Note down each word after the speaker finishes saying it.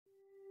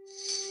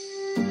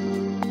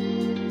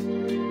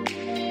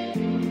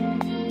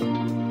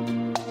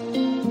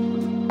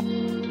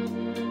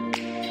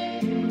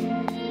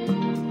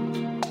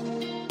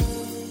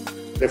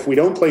If we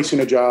don't place you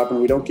in a job and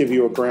we don't give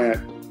you a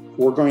grant,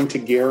 we're going to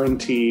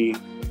guarantee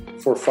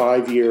for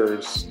 5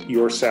 years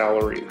your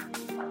salary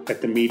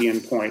at the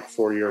median point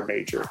for your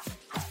major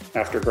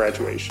after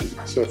graduation.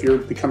 So if you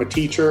become a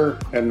teacher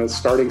and the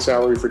starting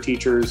salary for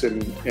teachers in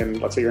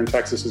let's say you're in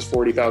Texas is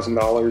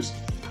 $40,000,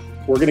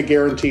 we're going to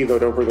guarantee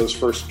that over those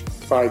first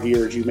 5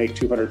 years you make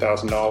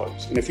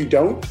 $200,000. And if you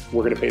don't,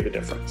 we're going to pay the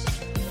difference.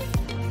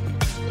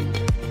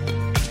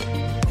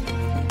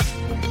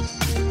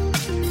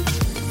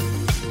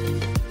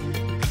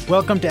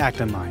 Welcome to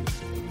Acton Line,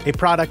 a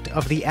product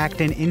of the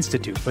Acton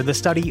Institute for the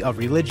Study of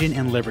Religion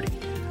and Liberty.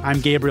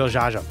 I'm Gabriel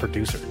Jaja,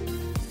 producer.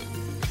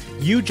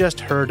 You just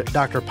heard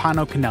Dr.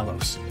 Pano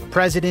Kanelos,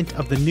 president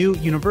of the new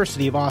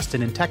University of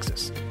Austin in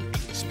Texas,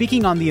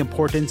 speaking on the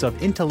importance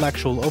of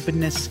intellectual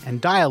openness and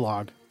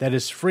dialogue that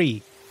is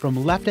free from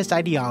leftist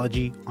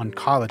ideology on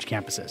college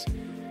campuses.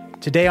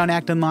 Today on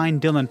Acton Line,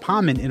 Dylan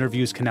Paumann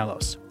interviews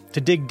Kanelos to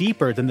dig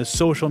deeper than the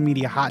social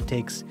media hot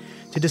takes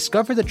to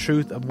discover the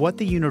truth of what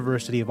the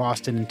University of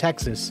Austin in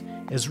Texas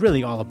is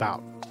really all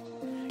about.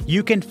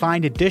 You can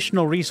find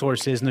additional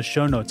resources in the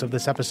show notes of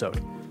this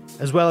episode,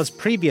 as well as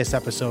previous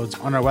episodes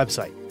on our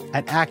website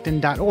at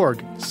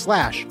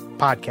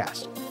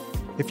acton.org/podcast.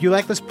 If you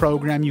like this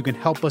program, you can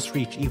help us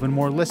reach even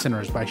more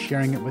listeners by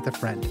sharing it with a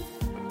friend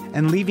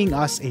and leaving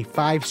us a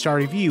 5-star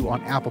review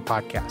on Apple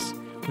Podcasts.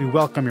 We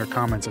welcome your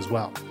comments as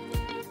well.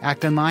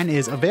 Acton Line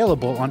is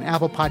available on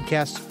Apple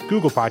Podcasts,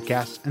 Google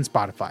Podcasts, and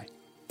Spotify.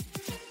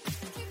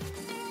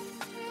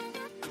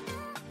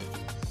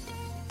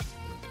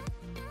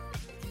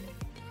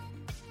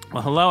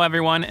 Well, hello,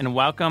 everyone, and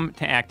welcome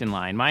to Acton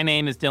Line. My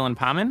name is Dylan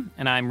Paumann,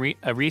 and I'm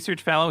a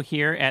research fellow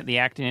here at the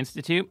Acton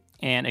Institute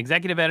and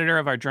executive editor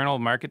of our Journal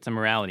of Markets and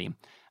Morality.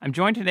 I'm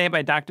joined today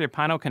by Dr.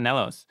 Pano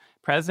Kanelos,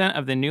 president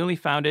of the newly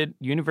founded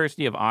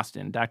University of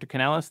Austin. Dr.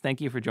 Kanelos,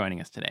 thank you for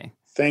joining us today.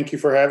 Thank you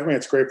for having me.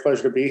 It's a great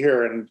pleasure to be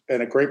here and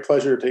a great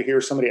pleasure to hear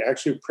somebody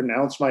actually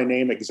pronounce my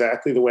name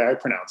exactly the way I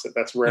pronounce it.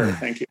 That's rare.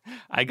 Thank you.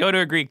 I go to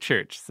a Greek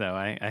church, so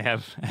I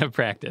have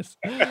practice.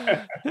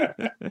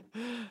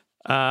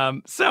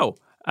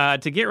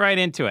 To get right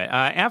into it,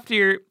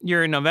 after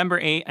your November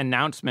 8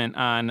 announcement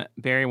on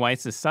Barry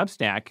Weiss's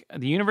Substack,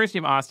 the University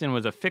of Austin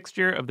was a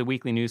fixture of the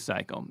weekly news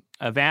cycle.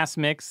 A vast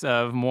mix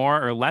of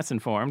more or less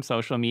informed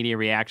social media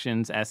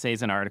reactions,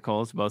 essays, and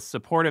articles, both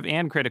supportive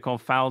and critical,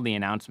 followed the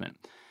announcement.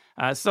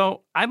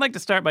 So I'd like to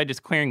start by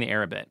just clearing the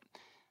air a bit.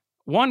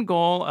 One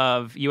goal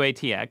of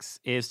UATX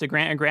is to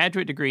grant a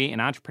graduate degree in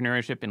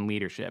entrepreneurship and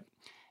leadership.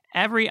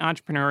 Every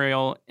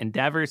entrepreneurial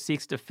endeavor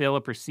seeks to fill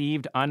a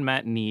perceived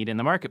unmet need in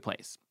the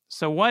marketplace.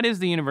 So what is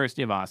the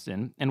University of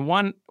Austin, and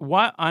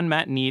what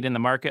unmet need in the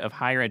market of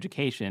higher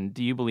education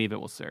do you believe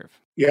it will serve?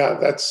 Yeah,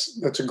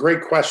 that's a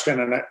great question,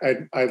 and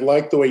I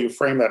like the way you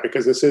frame that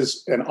because this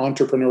is an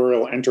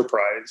entrepreneurial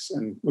enterprise,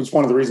 and it's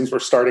one of the reasons we're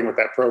starting with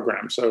that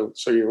program. So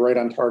you're right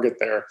on target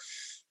there.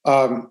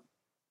 Let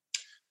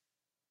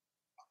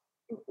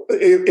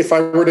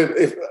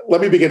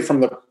me begin from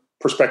the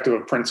perspective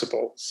of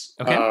principles.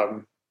 Okay.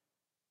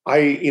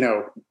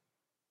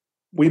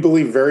 We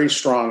believe very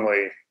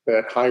strongly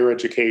that higher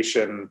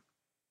education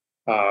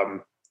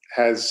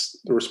has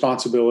the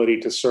responsibility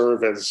to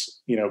serve as,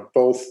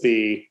 both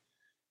the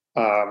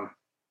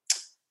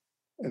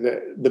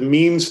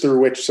means through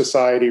which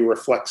society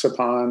reflects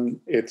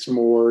upon its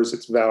mores,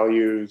 its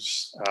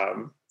values,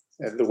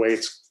 the way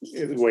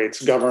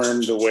it's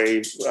governed, the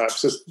way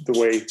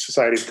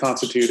society is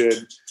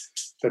constituted.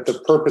 That the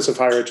purpose of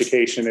higher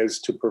education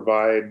is to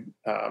provide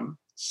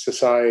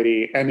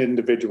society and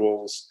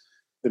individuals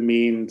the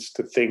means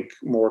to think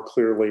more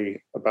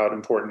clearly about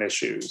important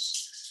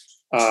issues.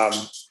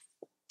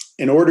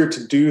 In order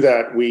to do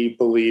that, we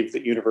believe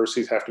that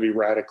universities have to be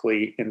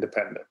radically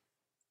independent.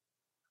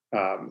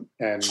 And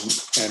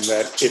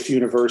that if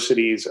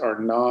universities are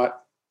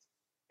not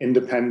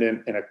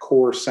independent in a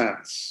core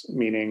sense,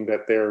 meaning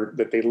that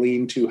they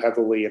lean too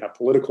heavily in a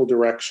political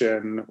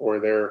direction or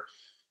they're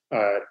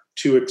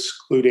too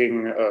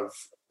excluding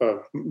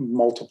of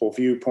multiple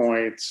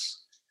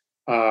viewpoints,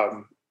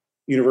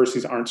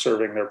 universities aren't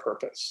serving their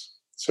purpose.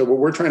 So what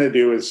we're trying to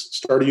do is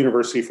start a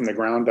university from the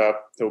ground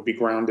up that will be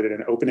grounded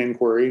in open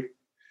inquiry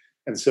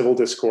and civil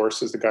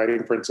discourse as the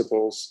guiding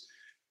principles.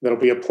 That'll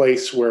be a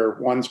place where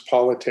one's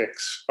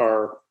politics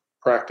are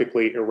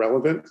practically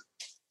irrelevant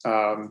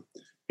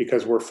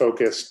because we're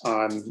focused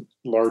on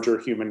larger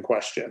human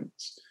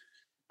questions.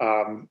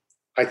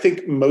 I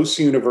think most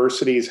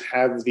universities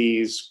have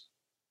these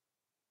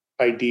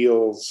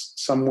ideals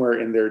somewhere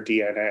in their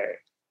DNA.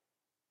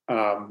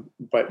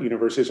 But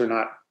universities are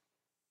not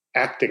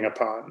acting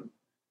upon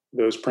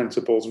those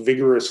principles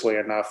vigorously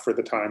enough for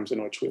the times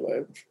in which we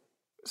live.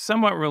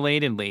 Somewhat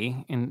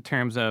relatedly, in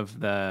terms of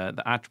the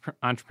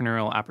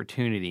entrepreneurial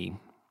opportunity,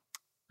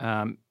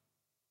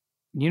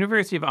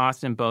 University of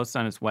Austin boasts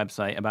on its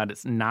website about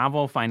its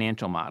novel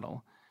financial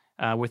model.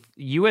 With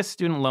U.S.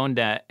 student loan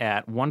debt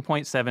at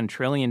 $1.7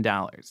 trillion,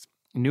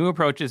 new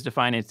approaches to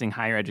financing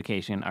higher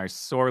education are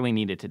sorely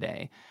needed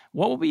today.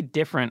 What will be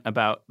different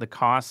about the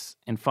costs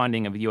and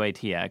funding of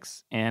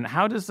UATX, and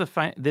how does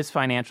this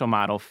financial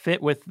model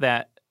fit with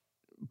that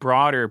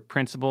broader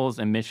principles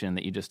and mission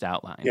that you just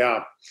outlined?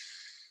 Yeah.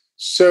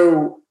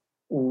 So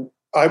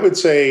I would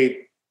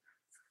say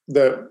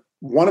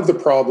one of the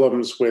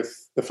problems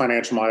with the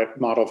financial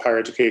model of higher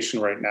education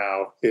right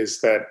now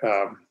is that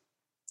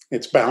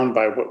it's bound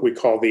by what we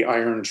call the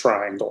iron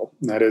triangle.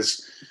 And that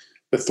is,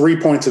 the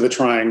 3 points of the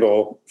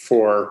triangle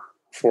for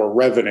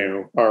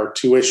revenue are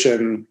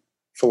tuition,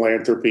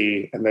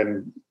 philanthropy, and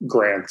then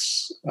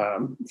grants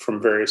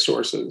from various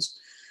sources.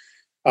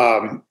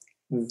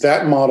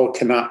 That model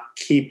cannot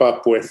keep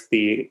up with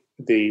the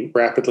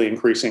rapidly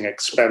increasing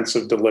expense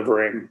of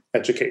delivering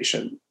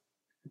education.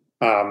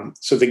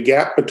 So the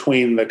gap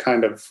between the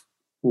kind of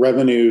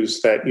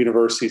revenues that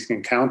universities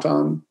can count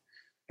on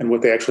and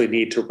what they actually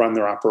need to run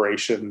their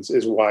operations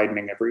is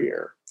widening every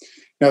year.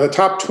 Now, the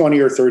top 20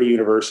 or 30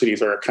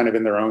 universities are kind of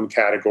in their own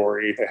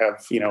category. They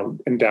have,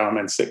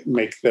 endowments that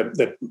make them,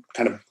 that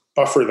kind of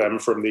buffer them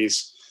from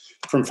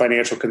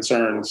financial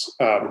concerns,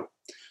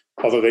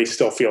 although they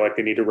still feel like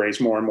they need to raise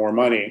more and more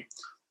money.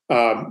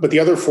 But the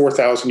other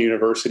 4,000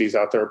 universities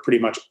out there are pretty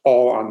much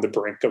all on the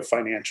brink of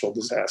financial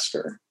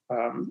disaster.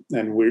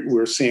 And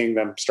we're seeing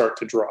them start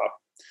to drop.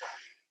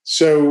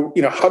 So,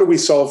 how do we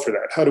solve for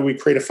that? How do we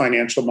create a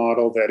financial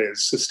model that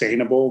is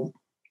sustainable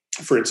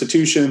for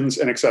institutions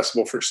and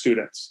accessible for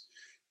students?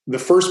 The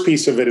first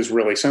piece of it is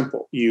really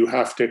simple. You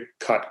have to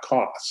cut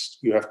costs.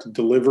 You have to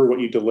deliver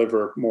what you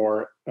deliver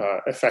more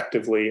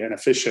effectively and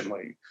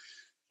efficiently.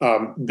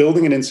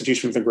 Building an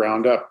institution from the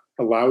ground up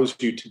allows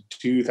you to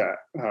do that.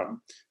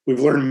 We've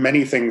learned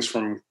many things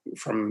from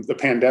the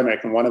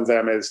pandemic, and one of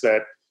them is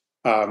that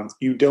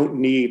you don't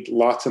need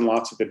lots and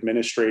lots of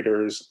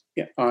administrators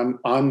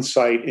on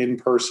site in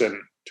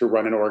person to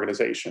run an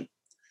organization.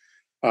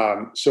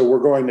 So we're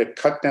going to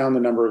cut down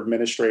the number of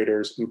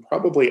administrators and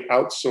probably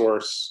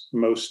outsource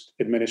most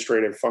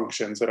administrative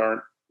functions that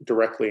aren't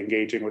directly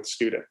engaging with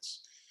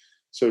students.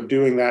 So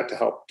doing that to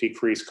help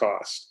decrease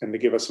costs and to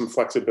give us some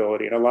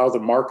flexibility and allow the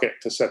market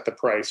to set the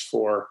price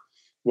for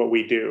what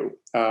we do.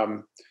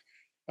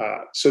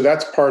 So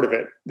that's part of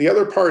it. The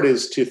other part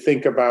is to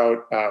think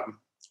about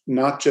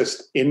not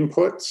just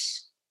inputs,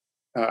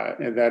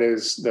 and that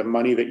is the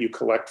money that you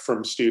collect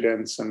from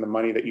students and the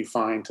money that you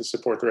find to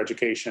support their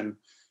education,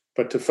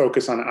 but to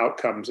focus on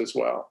outcomes as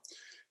well.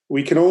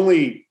 We can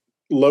only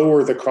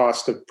lower the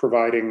cost of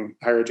providing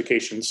higher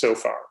education so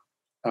far.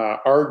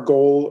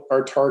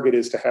 Our target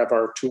is to have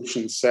our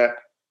tuition set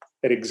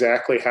at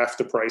exactly half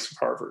the price of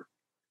Harvard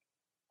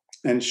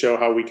and show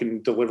how we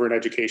can deliver an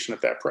education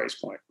at that price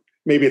point.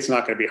 Maybe it's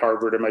not going to be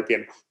Harvard. It might be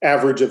an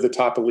average of the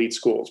top elite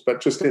schools,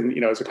 but just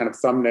as a kind of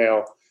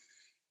thumbnail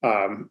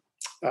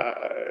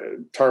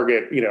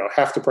target,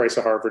 half the price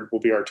of Harvard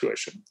will be our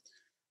tuition.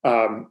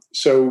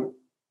 So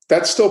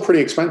that's still pretty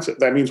expensive.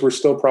 That means we're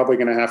still probably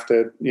going to have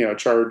to,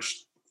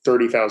 charge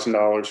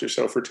 $30,000 or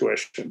so for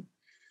tuition.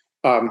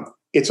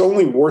 It's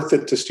only worth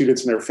it to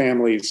students and their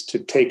families to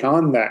take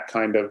on that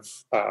kind of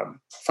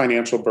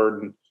financial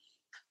burden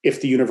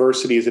if the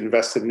university is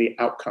invested in the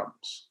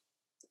outcomes.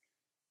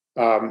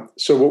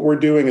 So what we're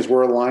doing is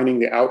we're aligning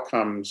the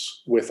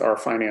outcomes with our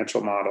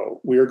financial model.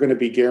 We are going to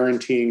be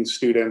guaranteeing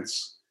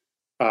students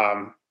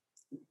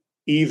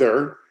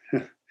either,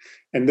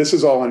 and this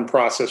is all in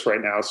process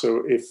right now.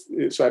 So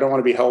I don't want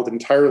to be held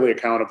entirely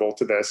accountable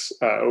to this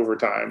over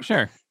time.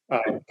 Sure.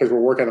 Because we're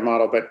working on the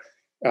model, but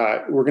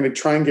we're going to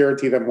try and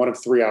guarantee them one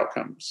of three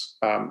outcomes.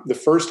 The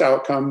first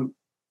outcome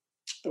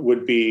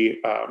would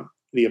be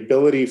the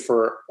ability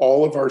for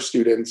all of our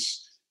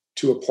students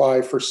to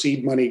apply for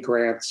seed money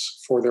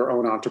grants for their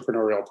own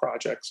entrepreneurial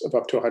projects of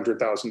up to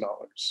 $100,000.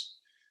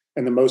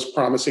 And the most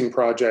promising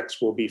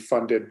projects will be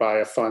funded by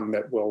a fund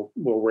that will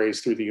raise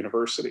through the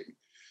university.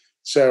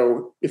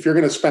 So if you're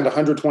going to spend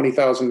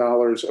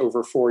 $120,000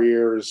 over 4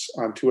 years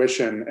on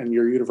tuition and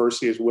your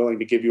university is willing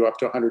to give you up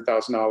to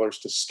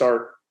 $100,000 to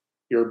start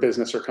your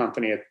business or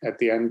company at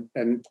the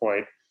end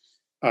point,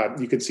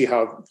 you can see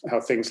how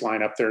things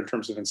line up there in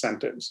terms of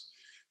incentives.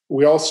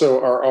 We also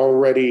are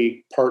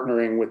already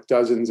partnering with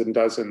dozens and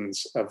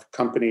dozens of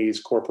companies,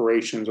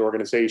 corporations,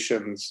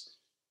 organizations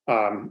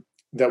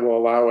that will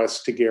allow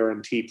us to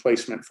guarantee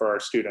placement for our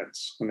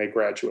students when they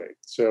graduate.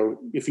 So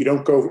if you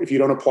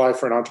don't apply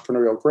for an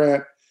entrepreneurial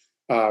grant,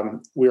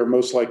 we are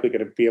most likely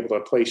going to be able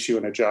to place you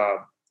in a job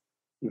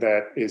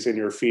that is in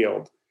your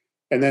field.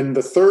 And then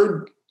the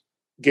third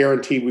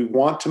guarantee we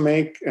want to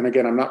make, and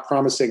again, I'm not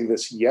promising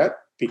this yet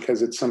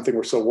because it's something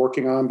we're still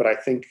working on, but I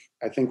think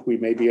we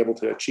may be able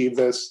to achieve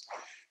this,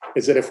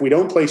 is that if we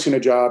don't place you in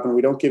a job and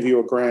we don't give you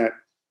a grant,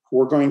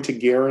 we're going to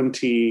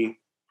guarantee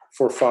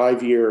for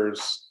 5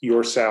 years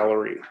your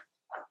salary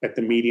at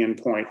the median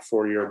point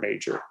for your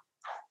major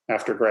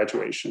after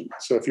graduation.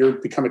 So if you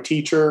become a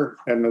teacher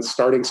and the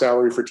starting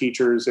salary for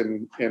teachers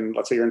in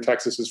let's say you're in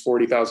Texas is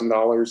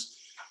 $40,000,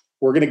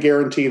 we're going to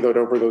guarantee that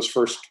over those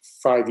first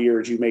 5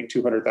 years you make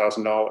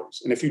 $200,000.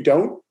 And if you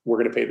don't, we're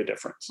going to pay the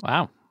difference.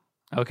 Wow.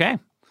 Okay.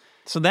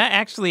 So that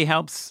actually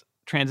helps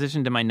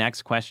transition to my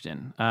next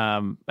question.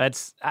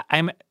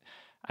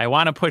 I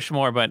want to push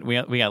more, but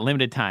we got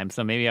limited time,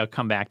 so maybe I'll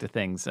come back to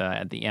things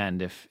at the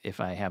end if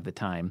I have the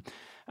time.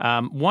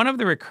 One of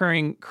the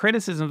recurring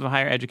criticisms of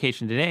higher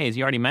education today, as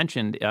you already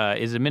mentioned,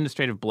 is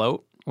administrative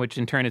bloat, which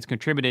in turn has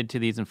contributed to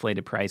these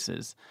inflated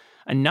prices.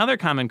 Another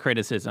common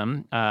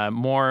criticism,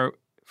 more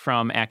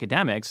from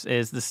academics,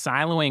 is the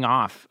siloing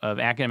off of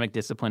academic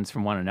disciplines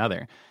from one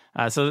another.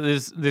 So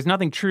there's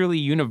nothing truly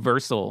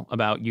universal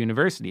about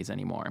universities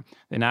anymore.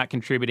 They're not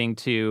contributing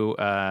to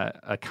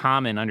a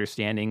common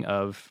understanding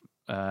of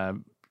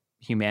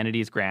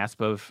humanity's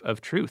grasp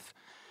of truth.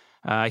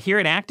 Here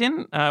at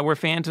Acton, we're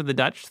fans of the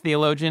Dutch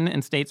theologian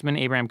and statesman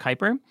Abraham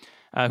Kuyper,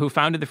 who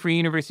founded the Free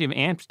University of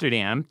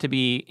Amsterdam to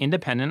be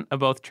independent of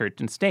both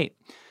church and state.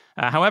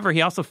 However,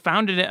 he also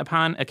founded it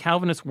upon a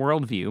Calvinist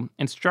worldview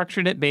and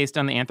structured it based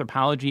on the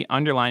anthropology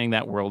underlining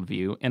that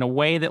worldview in a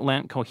way that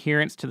lent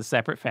coherence to the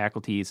separate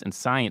faculties and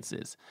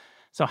sciences.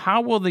 So how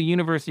will the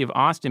University of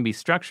Austin be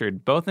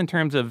structured, both in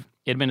terms of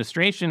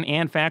administration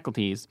and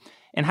faculties,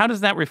 and how does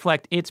that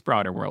reflect its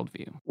broader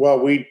worldview? Well,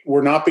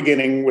 we're not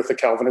beginning with a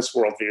Calvinist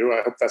worldview.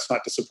 I hope that's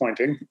not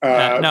disappointing.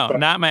 No,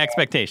 not my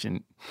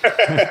expectation.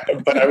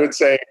 But I would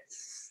say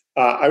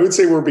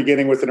we're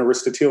beginning with an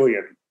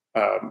Aristotelian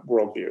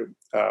worldview.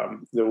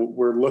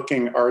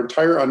 Our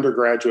entire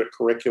undergraduate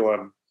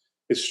curriculum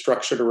is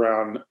structured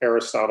around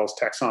Aristotle's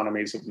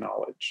taxonomies of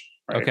knowledge.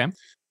 Right? Okay.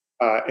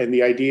 And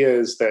the idea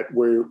is that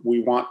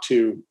we want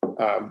to,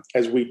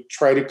 as we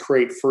try to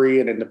create free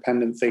and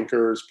independent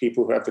thinkers,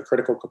 people who have the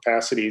critical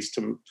capacities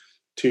to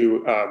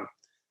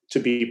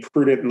be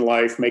prudent in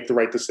life, make the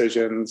right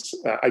decisions,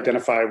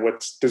 identify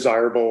what's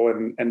desirable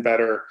and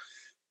better.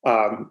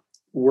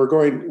 We're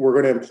going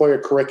to employ a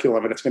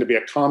curriculum, and it's going to be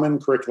a common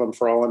curriculum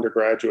for all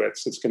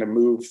undergraduates. It's going to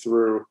move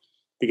through,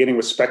 beginning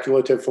with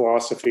speculative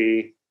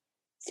philosophy,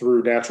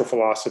 through natural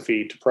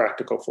philosophy to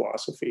practical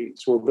philosophy.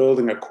 So we're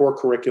building a core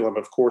curriculum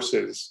of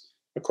courses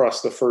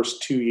across the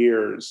first 2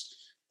 years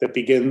that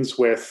begins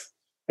with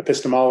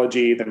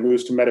epistemology, then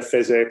moves to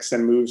metaphysics,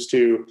 then moves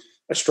to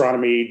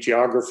astronomy,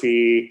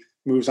 geography,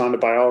 moves on to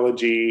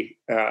biology,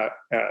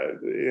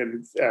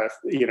 and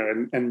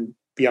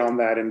beyond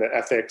that into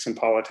ethics and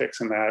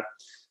politics and that.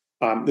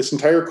 This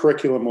entire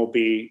curriculum will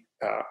be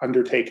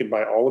undertaken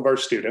by all of our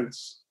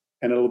students,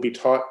 and it'll be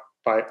taught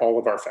by all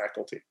of our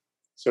faculty.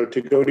 So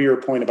to go to your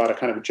point about a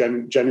kind of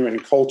genuine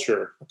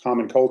culture, a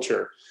common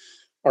culture,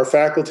 our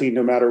faculty,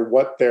 no matter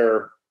what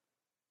their,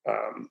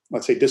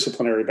 let's say,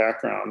 disciplinary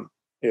background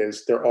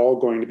is, they're all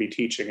going to be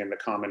teaching in the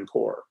Common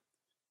Core,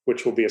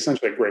 which will be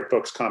essentially a Great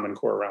Books Common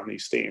Core around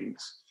these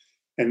themes.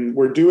 And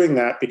we're doing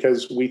that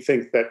because we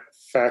think that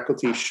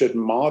faculty should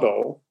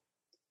model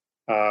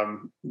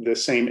the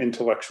same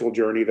intellectual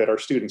journey that our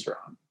students are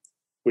on,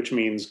 which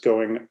means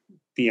going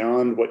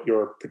beyond what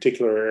your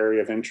particular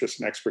area of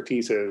interest and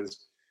expertise is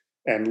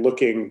and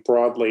looking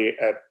broadly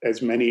at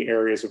as many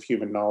areas of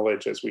human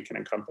knowledge as we can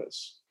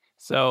encompass.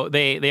 So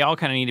they all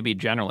kind of need to be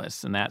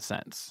generalists in that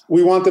sense.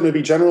 We want them to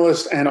be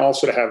generalists and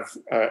also to have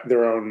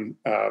their own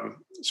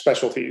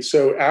specialties.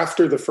 So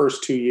after the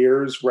first 2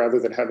 years, rather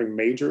than having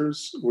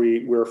majors,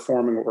 we're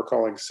forming what we're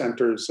calling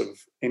centers of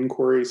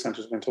inquiry,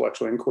 centers of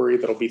intellectual inquiry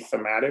that'll be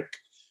thematic,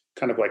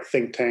 kind of like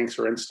think tanks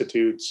or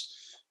institutes.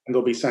 And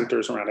there'll be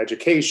centers around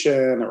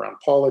education, around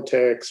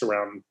politics,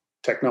 around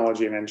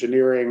technology and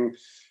engineering.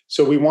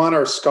 So we want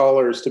our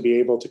scholars to be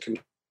able to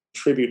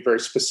contribute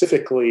very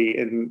specifically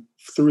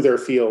through their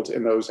fields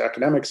in those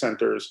academic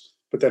centers,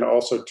 but then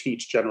also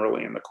teach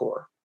generally in the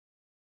core.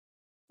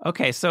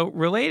 Okay, so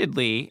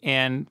relatedly,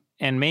 and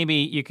maybe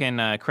you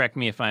can correct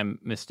me if I'm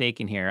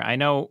mistaken here. I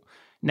know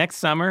next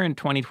summer in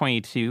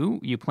 2022,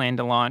 you plan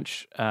to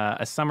launch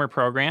a summer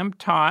program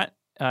taught,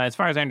 as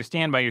far as I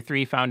understand, by your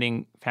 3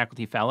 founding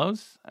faculty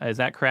fellows. Is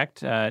that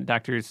correct?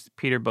 Doctors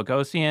Peter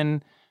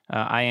Bogosian,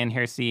 Ayan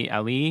Hirsi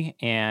Ali,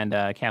 and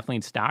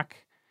Kathleen Stock.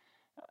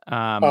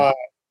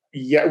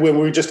 Yeah,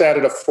 we just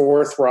added a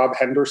 4th, Rob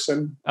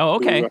Henderson. Oh,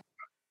 okay.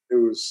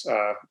 Who's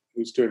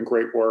doing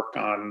great work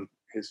on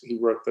he's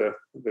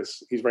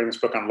writing this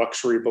book on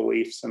luxury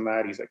beliefs and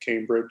that. He's at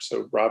Cambridge.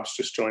 So Rob's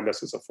just joined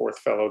us as a 4th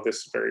fellow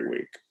this very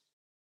week.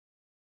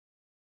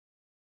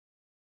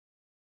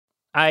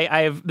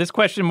 I have this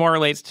question more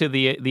relates to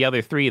the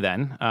other 3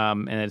 then,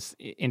 and it's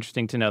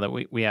interesting to know that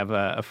we have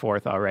a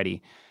 4th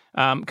already.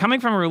 Coming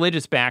from a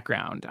religious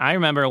background, I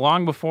remember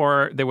long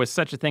before there was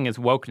such a thing as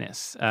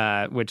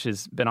wokeness, which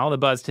has been all the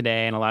buzz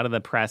today, and a lot of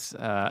the press,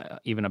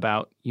 even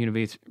about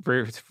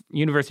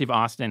University of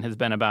Austin, has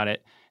been about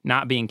it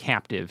not being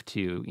captive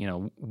to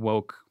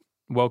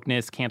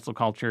wokeness, cancel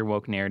culture,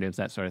 woke narratives,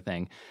 that sort of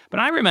thing. But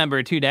I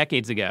remember 2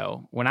 decades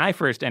ago when I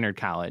first entered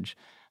college,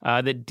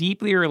 that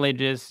deeply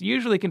religious,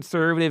 usually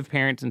conservative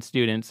parents and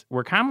students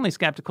were commonly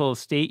skeptical of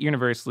state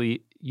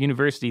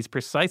universities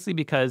precisely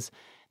because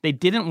they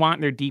didn't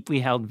want their deeply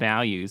held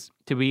values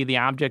to be the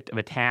object of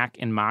attack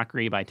and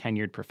mockery by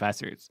tenured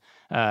professors.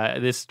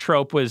 This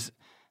trope was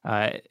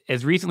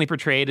as recently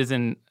portrayed as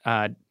in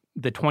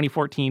the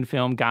 2014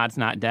 film God's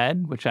Not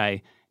Dead, which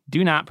I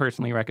do not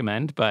personally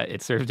recommend, but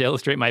it serves to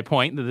illustrate my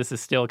point that this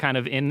is still kind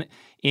of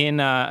in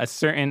a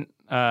certain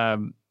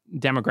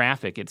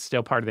demographic. It's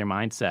still part of their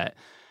mindset.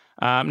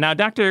 Now,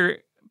 Dr.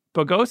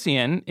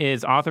 Bogosian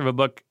is author of a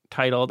book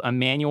titled A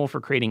Manual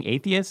for Creating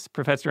Atheists.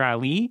 Professor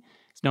Ali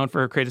is known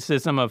for her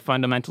criticism of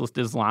fundamentalist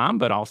Islam,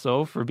 but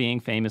also for being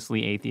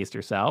famously atheist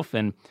herself.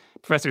 And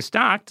Professor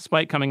Stock,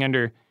 despite coming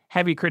under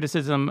heavy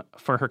criticism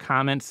for her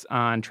comments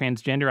on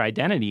transgender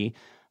identity,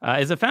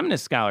 is a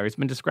feminist scholar. Has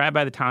been described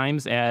by the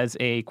Times as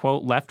a,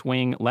 quote,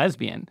 left-wing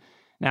lesbian.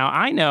 Now,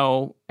 I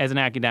know as an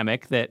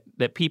academic that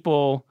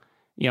people,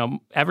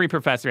 every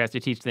professor has to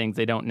teach things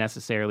they don't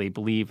necessarily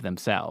believe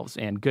themselves,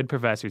 and good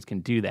professors can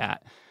do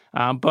that.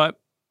 But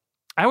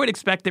I would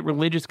expect that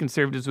religious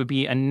conservatives would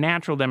be a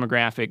natural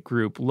demographic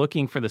group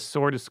looking for the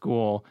sort of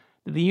school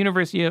that the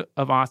University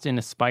of Austin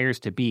aspires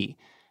to be.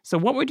 So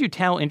what would you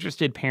tell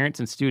interested parents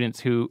and students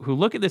who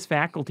look at this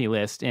faculty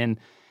list and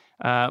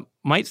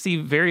might see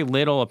very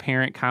little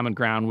apparent common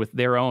ground with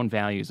their own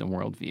values and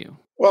worldview?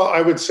 Well,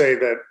 I would say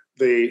that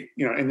the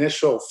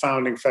initial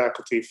founding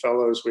faculty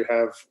fellows we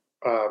have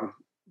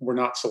were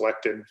not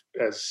selected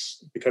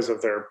because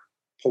of their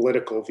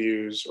political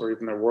views or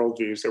even their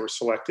worldviews. They were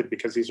selected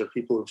because these are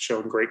people who've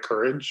shown great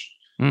courage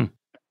in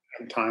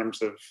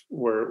times of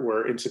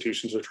where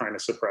institutions are trying to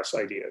suppress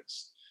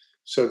ideas.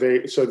 So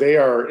they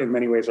are in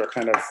many ways are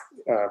kind of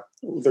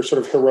they're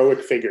sort of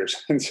heroic figures,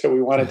 and so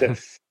we wanted to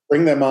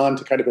bring them on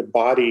to kind of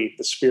embody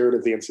the spirit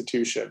of the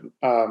institution.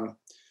 And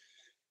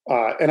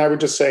I would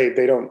just say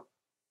they don't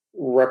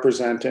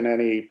represent in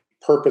any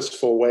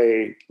purposeful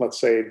way, let's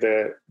say,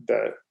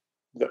 the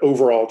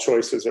overall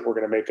choices that we're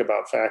going to make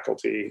about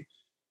faculty.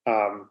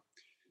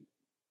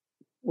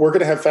 We're going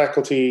to have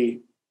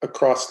faculty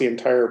across the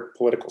entire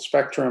political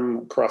spectrum,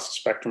 across the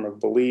spectrum of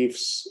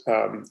beliefs.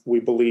 We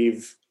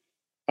believe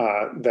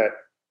that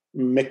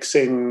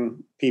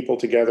mixing people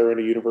together in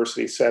a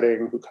university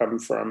setting who come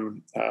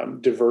from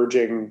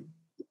diverging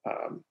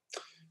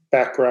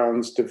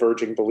backgrounds,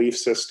 diverging belief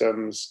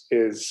systems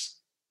is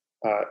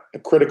a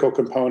critical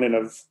component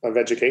of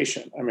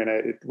education. I mean,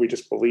 we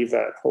just believe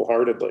that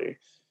wholeheartedly.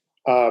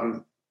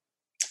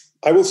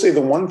 I will say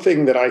the one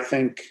thing that I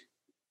think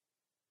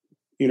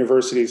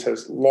universities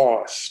has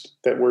lost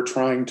that we're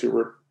trying to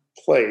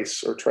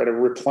replace or try to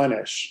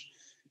replenish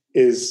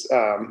is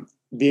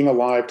being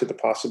alive to the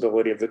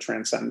possibility of the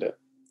transcendent.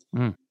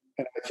 And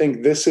I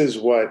think this is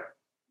what,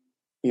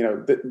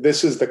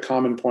 this is the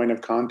common point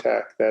of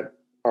contact that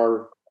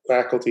our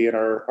faculty and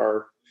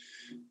our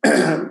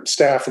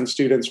staff and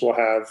students will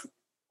have,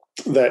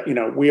 that,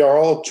 we are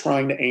all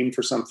trying to aim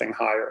for something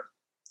higher.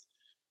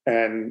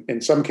 And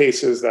in some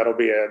cases, that'll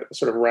be a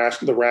sort of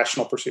the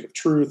rational pursuit of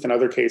truth. In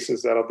other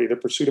cases, that'll be the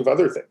pursuit of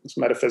other things,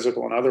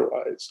 metaphysical and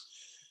otherwise.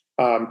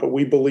 But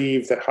we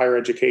believe that higher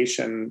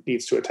education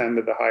needs to attend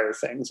to the higher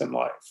things in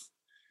life.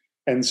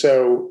 And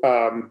so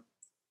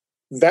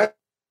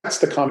that's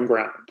the common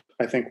ground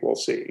I think we'll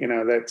see.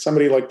 That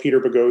somebody like Peter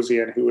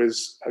Bogosian, who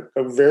is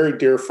a very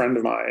dear friend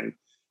of mine,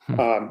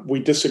 we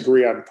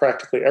disagree on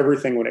practically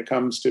everything when it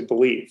comes to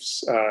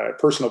beliefs,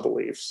 personal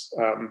beliefs.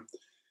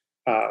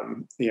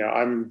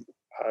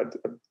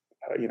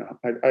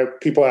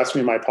 People ask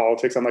me my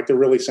politics. I'm like, they're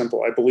really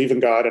simple. I believe in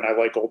God and I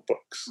like old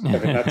books. I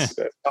mean, that's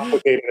as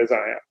complicated as I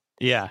am.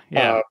 Yeah.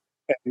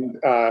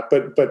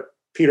 But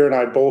Peter and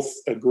I both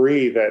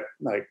agree that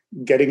like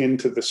getting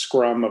into the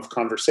scrum of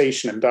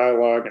conversation and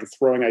dialogue and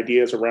throwing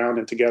ideas around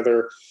and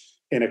together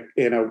in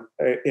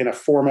a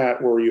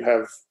format where you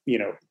have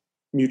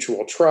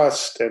mutual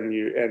trust and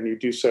you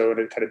do so in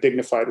a kind of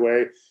dignified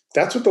way.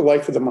 That's what the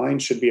life of the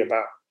mind should be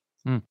about.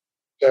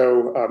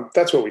 So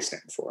that's what we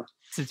stand for.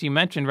 Since you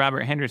mentioned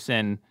Robert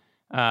Henderson,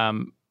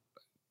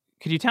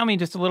 could you tell me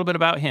just a little bit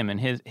about him and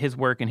his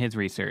work and his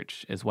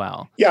research as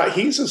well? Yeah,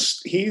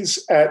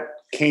 he's at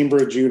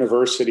Cambridge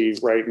University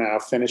right now,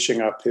 finishing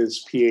up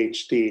his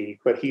PhD,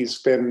 but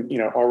he's been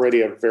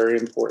already a very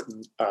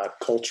important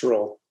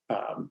cultural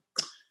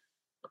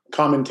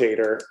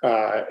commentator,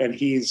 and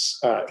his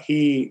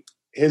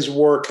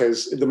work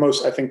has the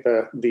most. I think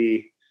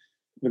the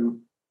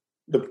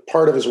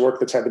part of his work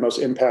that's had the most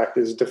impact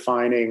is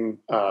defining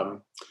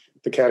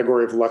the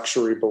category of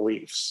luxury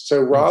beliefs.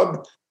 So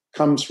Rob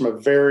came from a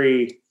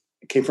very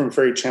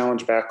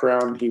challenged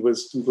background. He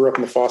grew up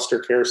in the foster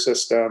care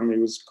system. He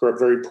grew up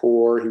very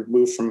poor. He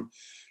moved from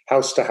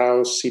house to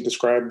house. He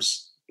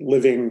describes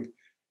living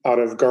out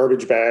of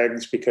garbage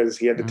bags because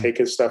he had to take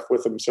his stuff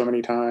with him so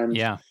many times.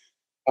 Yeah.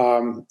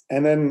 And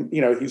then,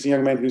 he's a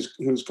young man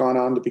who's gone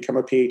on to become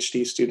a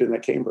PhD student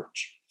at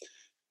Cambridge.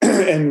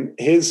 And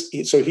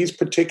he's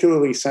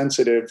particularly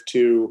sensitive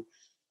to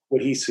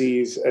what he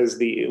sees as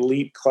the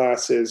elite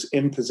class's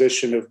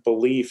imposition of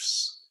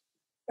beliefs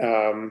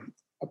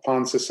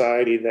upon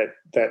society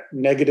that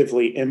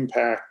negatively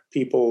impact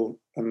people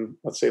in,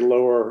 let's say,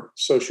 lower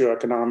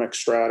socioeconomic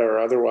strata or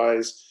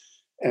otherwise,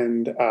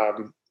 and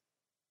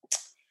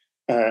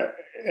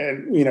where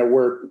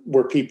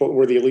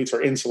the elites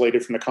are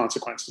insulated from the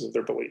consequences of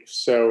their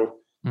beliefs. So.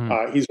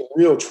 He's a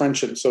real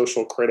trenchant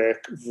social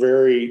critic,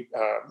 very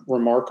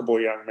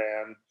remarkable young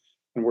man,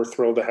 and we're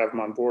thrilled to have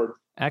him on board.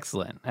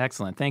 Excellent.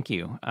 Thank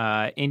you.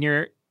 In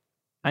your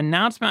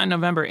announcement on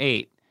November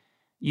 8th,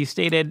 you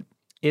stated,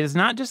 it is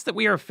not just that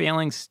we are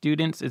failing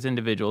students as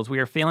individuals, we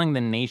are failing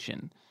the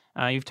nation.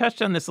 You've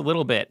touched on this a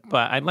little bit,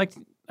 but I'd like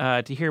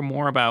to hear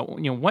more about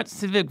what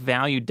civic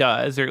value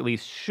does, or at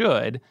least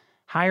should,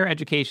 higher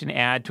education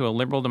add to a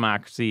liberal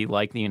democracy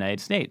like the United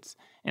States?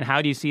 And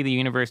how do you see the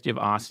University of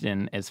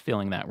Austin as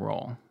filling that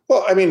role?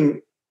 Well, I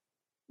mean,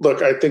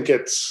 look, I think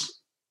it's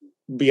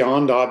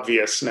beyond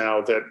obvious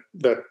now that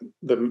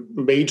the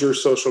major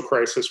social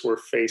crisis we're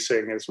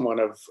facing is one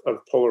of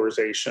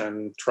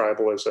polarization,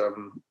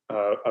 tribalism,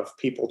 of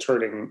people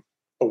turning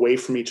away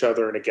from each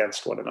other and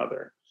against one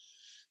another.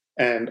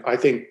 And I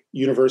think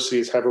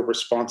universities have a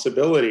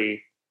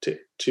responsibility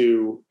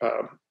to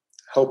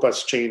help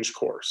us change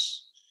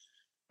course.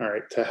 All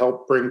right, to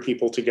help bring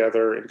people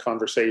together in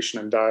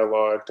conversation and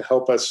dialogue, to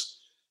help us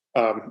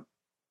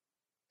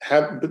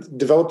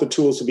develop the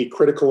tools to be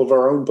critical of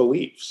our own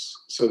beliefs,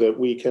 so that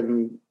we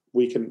can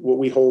what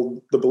we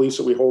hold, the beliefs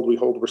that we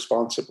hold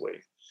responsibly.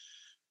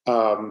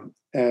 I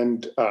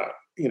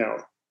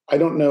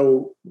don't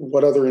know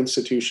what other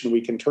institution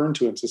we can turn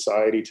to in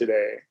society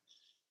today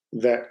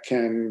that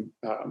can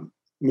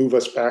move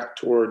us back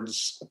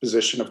towards a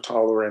position of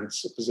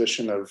tolerance, a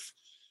position of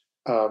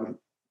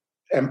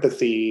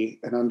empathy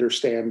and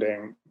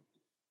understanding.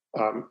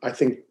 I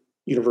think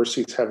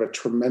universities have a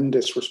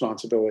tremendous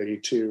responsibility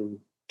to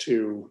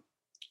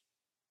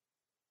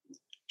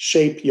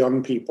shape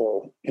young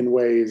people in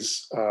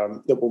ways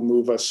that will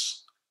move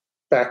us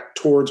back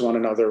towards one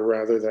another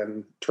rather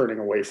than turning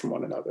away from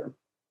one another.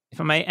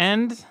 If I may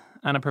end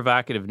on a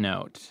provocative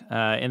note,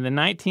 in the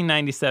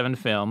 1997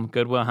 film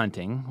Good Will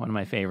Hunting, one of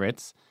my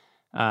favorites,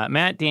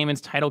 Matt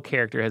Damon's title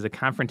character has a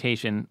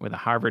confrontation with a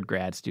Harvard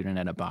grad student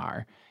at a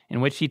bar, in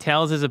which he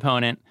tells his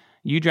opponent,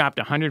 "You dropped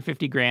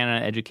 $150,000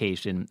 on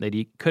education that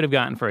he could have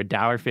gotten for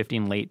 $1.50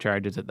 in late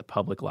charges at the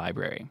public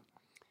library."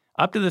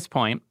 Up to this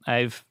point,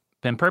 I've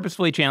been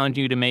purposefully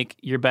challenging you to make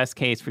your best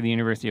case for the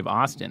University of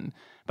Austin.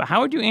 But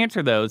how would you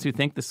answer those who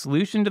think the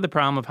solution to the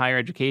problem of higher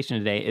education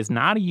today is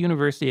not a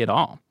university at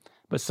all,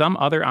 but some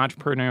other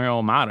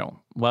entrepreneurial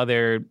model,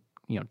 whether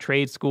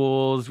trade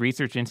schools,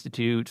 research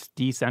institutes,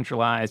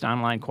 decentralized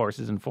online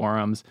courses and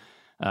forums,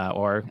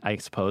 or I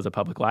suppose a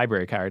public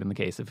library card in the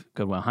case of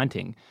Good Will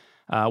Hunting?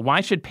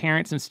 Why should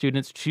parents and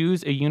students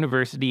choose a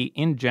university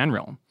in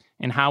general?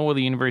 And how will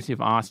the University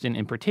of Austin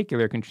in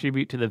particular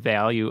contribute to the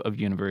value of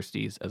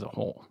universities as a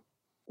whole?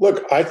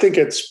 Look, I think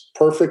it's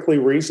perfectly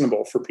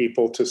reasonable for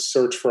people to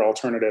search for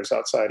alternatives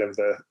outside of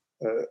the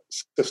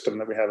system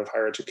that we have of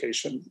higher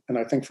education. And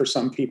I think for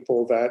some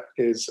people that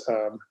is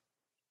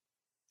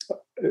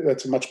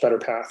that's a much better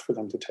path for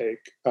them to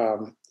take.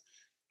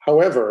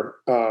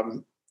 However,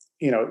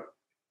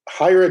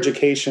 higher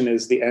education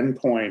is the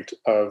endpoint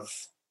of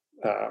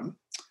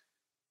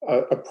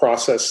a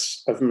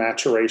process of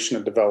maturation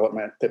and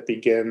development that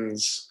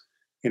begins,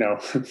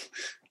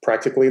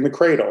 practically in the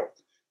cradle.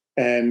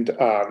 And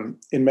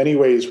in many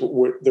ways,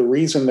 the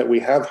reason that we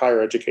have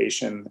higher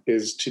education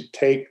is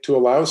to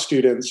allow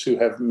students who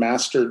have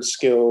mastered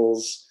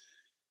skills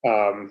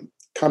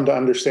come to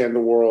understand the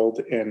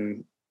world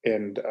in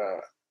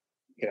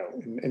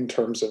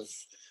terms of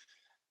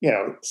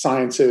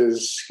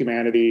sciences,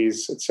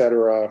 humanities, et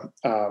cetera,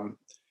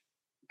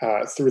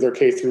 through their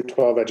K through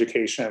 12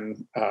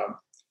 education.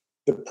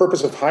 The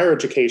purpose of higher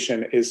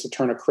education is to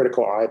turn a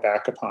critical eye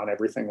back upon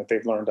everything that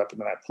they've learned up to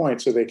that point,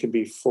 so they can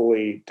be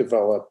fully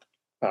developed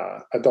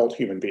adult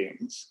human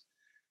beings.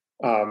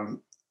 For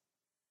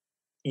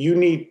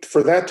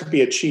that to be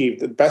achieved,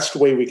 the best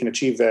way we can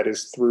achieve that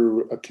is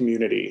through a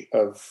community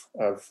of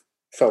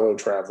fellow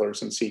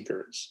travelers and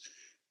seekers,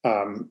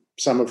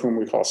 some of whom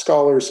we call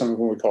scholars, some of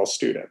whom we call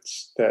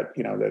students. That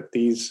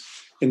these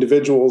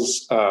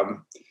individuals,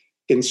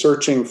 in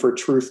searching for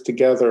truth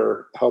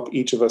together, help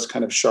each of us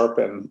kind of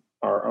sharpen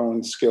our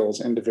own skills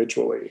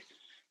individually.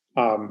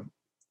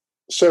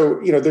 So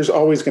there's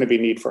always going to be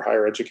need for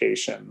higher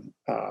education.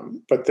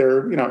 But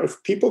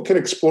if people can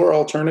explore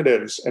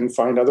alternatives and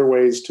find other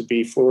ways to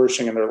be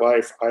flourishing in their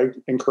life, I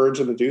encourage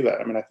them to do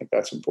that. I mean, I think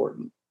that's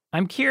important.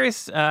 I'm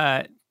curious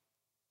to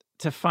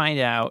find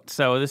out.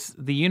 So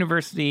the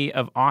University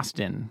of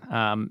Austin,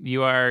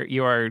 you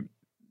are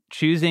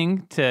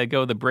choosing to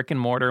go the brick and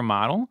mortar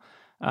model,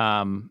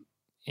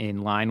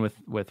 in line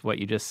with what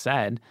you just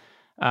said.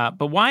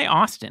 But why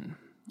Austin?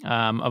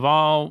 Of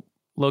all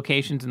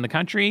locations in the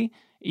country,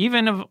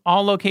 even of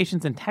all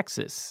locations in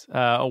Texas,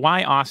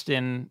 why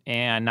Austin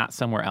and not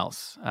somewhere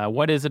else?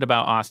 What is it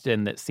about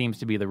Austin that seems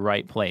to be the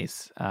right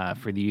place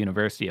for the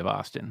University of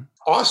Austin?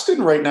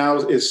 Austin right now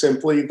is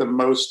simply the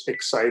most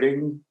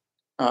exciting,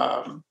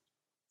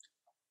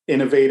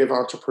 innovative,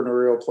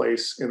 entrepreneurial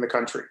place in the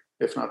country,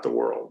 if not the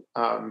world.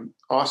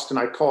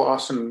 I call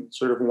Austin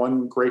sort of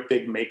one great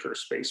big maker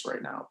space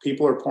right now.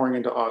 People are pouring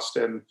into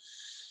Austin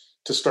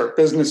to start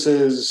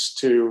businesses,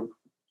 to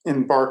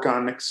embark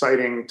on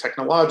exciting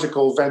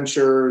technological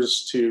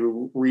ventures,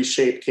 to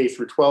reshape K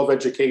through 12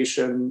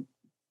 education.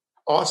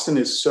 Austin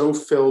is so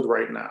filled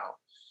right now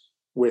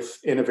with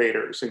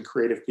innovators and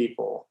creative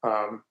people.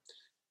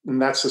 And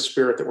that's the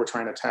spirit that we're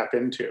trying to tap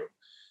into.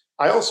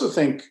 I also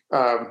think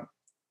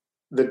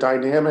the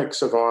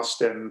dynamics of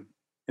Austin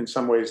in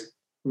some ways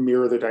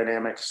mirror the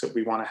dynamics that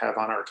we want to have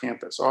on our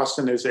campus.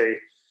 Austin is a,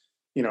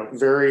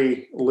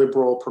 very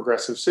liberal,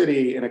 progressive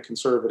city in a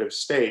conservative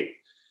state.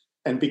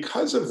 And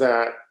because of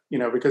that,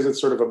 because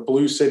it's sort of a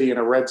blue city and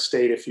a red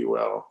state, if you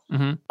will,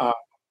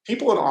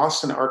 people in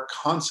Austin are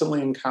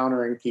constantly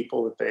encountering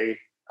people that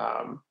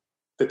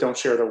don't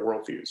share their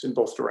worldviews in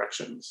both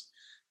directions.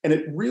 And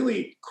it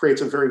really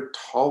creates a very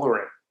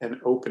tolerant and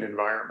open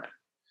environment.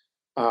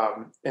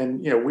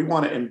 And we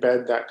want to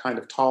embed that kind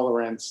of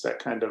tolerance, that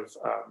kind of,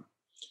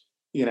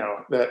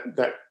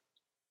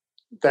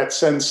 that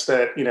sense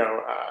that,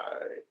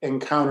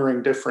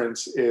 encountering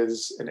difference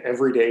is an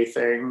everyday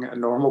thing, a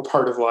normal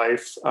part of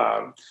life.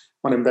 Want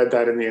to embed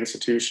that in the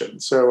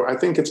institution. So I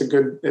think it's a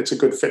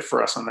good fit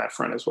for us on that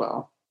front as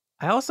well.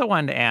 I also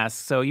wanted to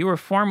ask, so you were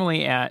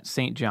formerly at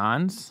St.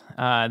 John's.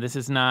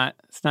 It's not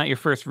your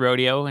first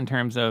rodeo in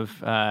terms of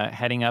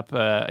heading up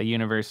a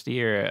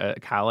university or a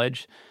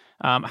college.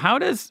 How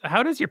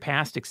does your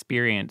past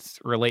experience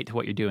relate to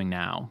what you're doing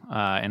now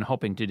and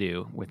hoping to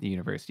do with the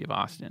University of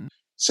Austin?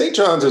 St.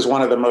 John's is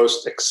one of the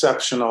most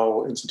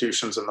exceptional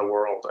institutions in the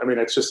world. I mean,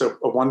 it's just a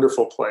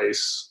wonderful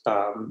place.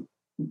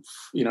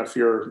 If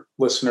your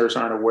listeners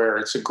aren't aware,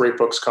 it's a great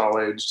books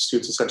college.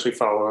 Students essentially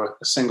follow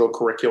a single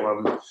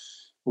curriculum,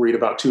 read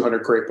about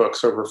 200 great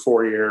books over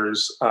 4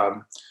 years.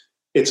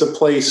 It's a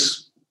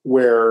place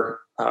where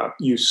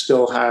you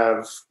still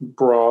have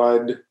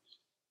broad,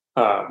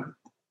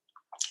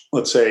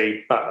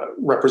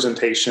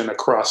 representation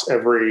across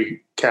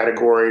every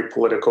category,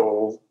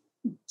 political,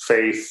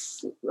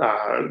 faith,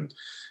 and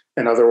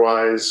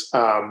otherwise.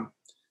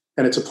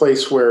 And it's a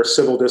place where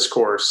civil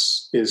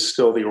discourse is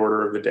still the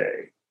order of the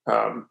day.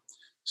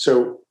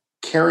 So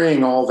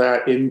carrying all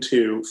that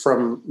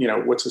from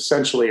what's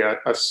essentially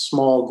a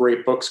small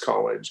great books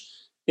college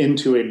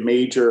into a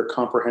major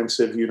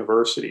comprehensive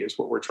university is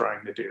what we're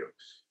trying to do.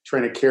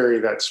 Trying to carry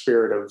that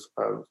spirit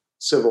of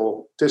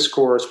civil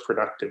discourse,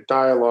 productive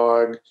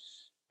dialogue,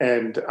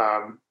 and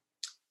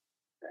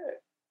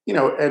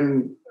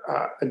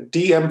a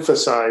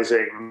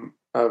de-emphasizing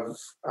of,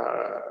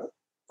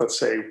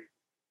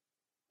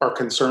 our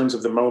concerns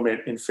of the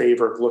moment in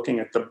favor of looking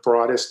at the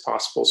broadest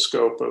possible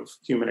scope of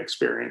human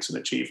experience and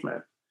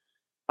achievement.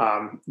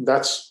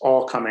 That's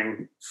all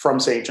coming from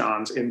St.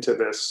 John's into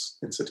this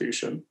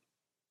institution.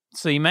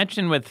 So you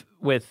mentioned with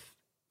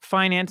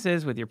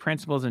finances, with your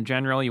principles in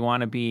general, you want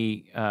to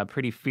be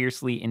pretty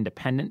fiercely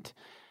independent,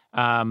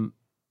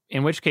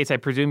 in which case I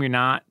presume you're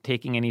not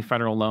taking any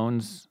federal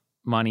loans,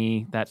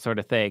 money, that sort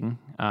of thing.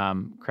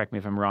 Correct me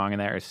if I'm wrong in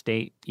that, or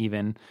state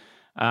even.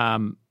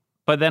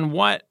 But then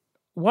what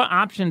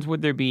options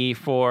would there be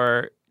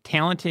for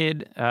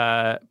talented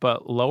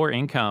but lower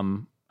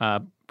income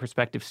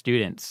prospective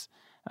students?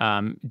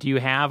 Do you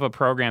have a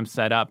program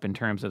set up in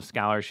terms of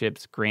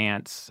scholarships,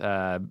 grants,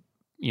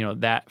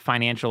 that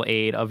financial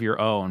aid of your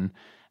own?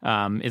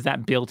 Is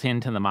that built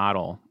into the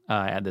model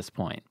at this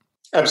point?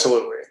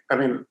 Absolutely. I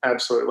mean,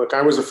 absolutely. Look,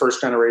 I was a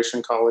first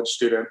generation college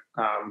student.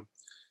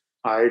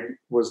 I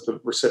was the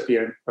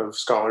recipient of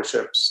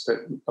scholarships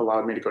that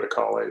allowed me to go to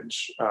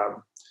college.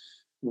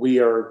 We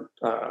are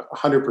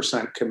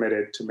 100%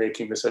 committed to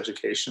making this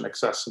education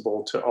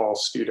accessible to all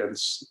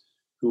students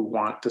who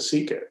want to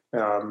seek it.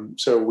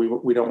 So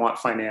we don't want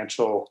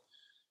financial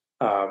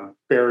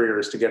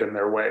barriers to get in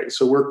their way.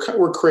 So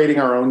we're creating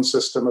our own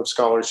system of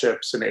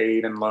scholarships and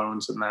aid and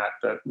loans and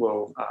that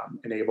will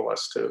enable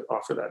us to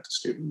offer that to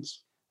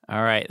students.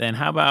 All right, then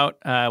how about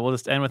we'll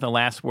just end with a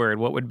last word.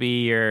 What would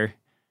be your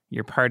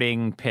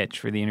parting pitch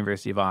for the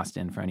University of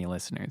Austin for any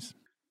listeners?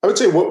 I would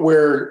say what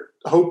we're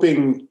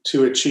hoping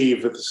to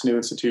achieve with this new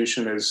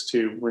institution is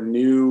to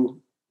renew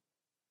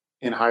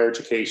in higher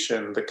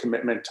education the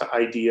commitment to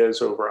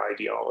ideas over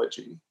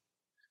ideology.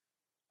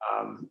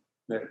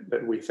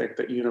 That we think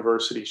that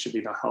university should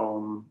be the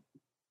home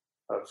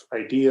of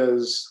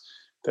ideas,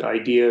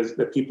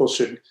 that people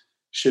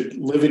should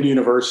live in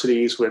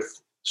universities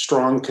with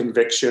strong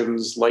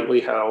convictions, lightly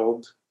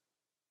held,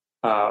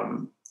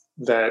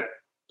 that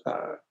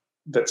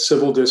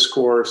civil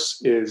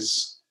discourse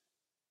is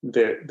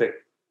the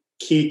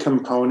key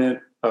component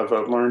of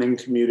a learning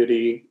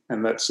community,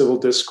 and that civil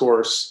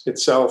discourse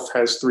itself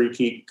has three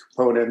key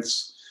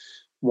components.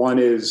 One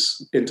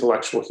is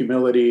intellectual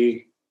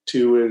humility.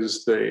 Two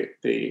is the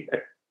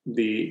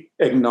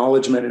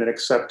acknowledgement and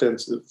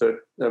acceptance of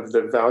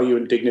the value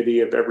and dignity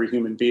of every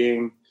human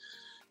being.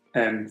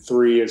 And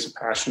three is a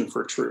passion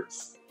for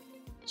truth.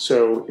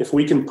 So if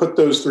we can put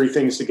those three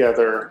things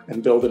together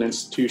and build an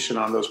institution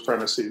on those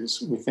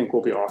premises, we think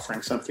we'll be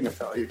offering something of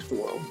value to the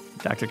world.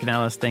 Dr.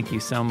 Kanelos, thank you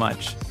so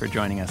much for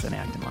joining us on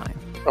Act in Line.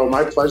 Oh,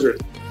 my pleasure.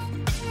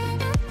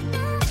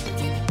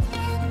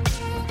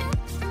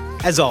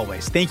 As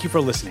always, thank you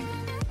for listening.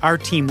 Our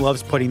team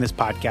loves putting this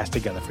podcast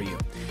together for you.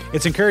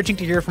 It's encouraging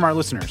to hear from our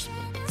listeners.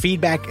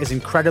 Feedback is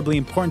incredibly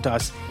important to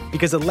us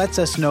because it lets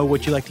us know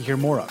what you'd like to hear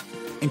more of,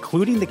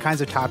 including the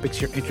kinds of topics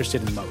you're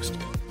interested in most.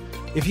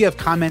 If you have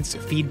comments,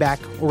 feedback,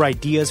 or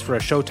ideas for a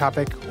show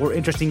topic or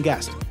interesting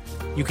guest,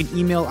 you can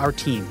email our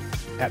team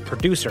at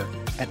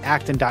producer@actonline.org.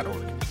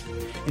 acton.org.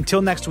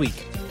 Until next week,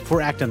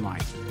 for Acton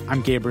Line,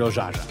 I'm Gabriel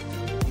Jaja.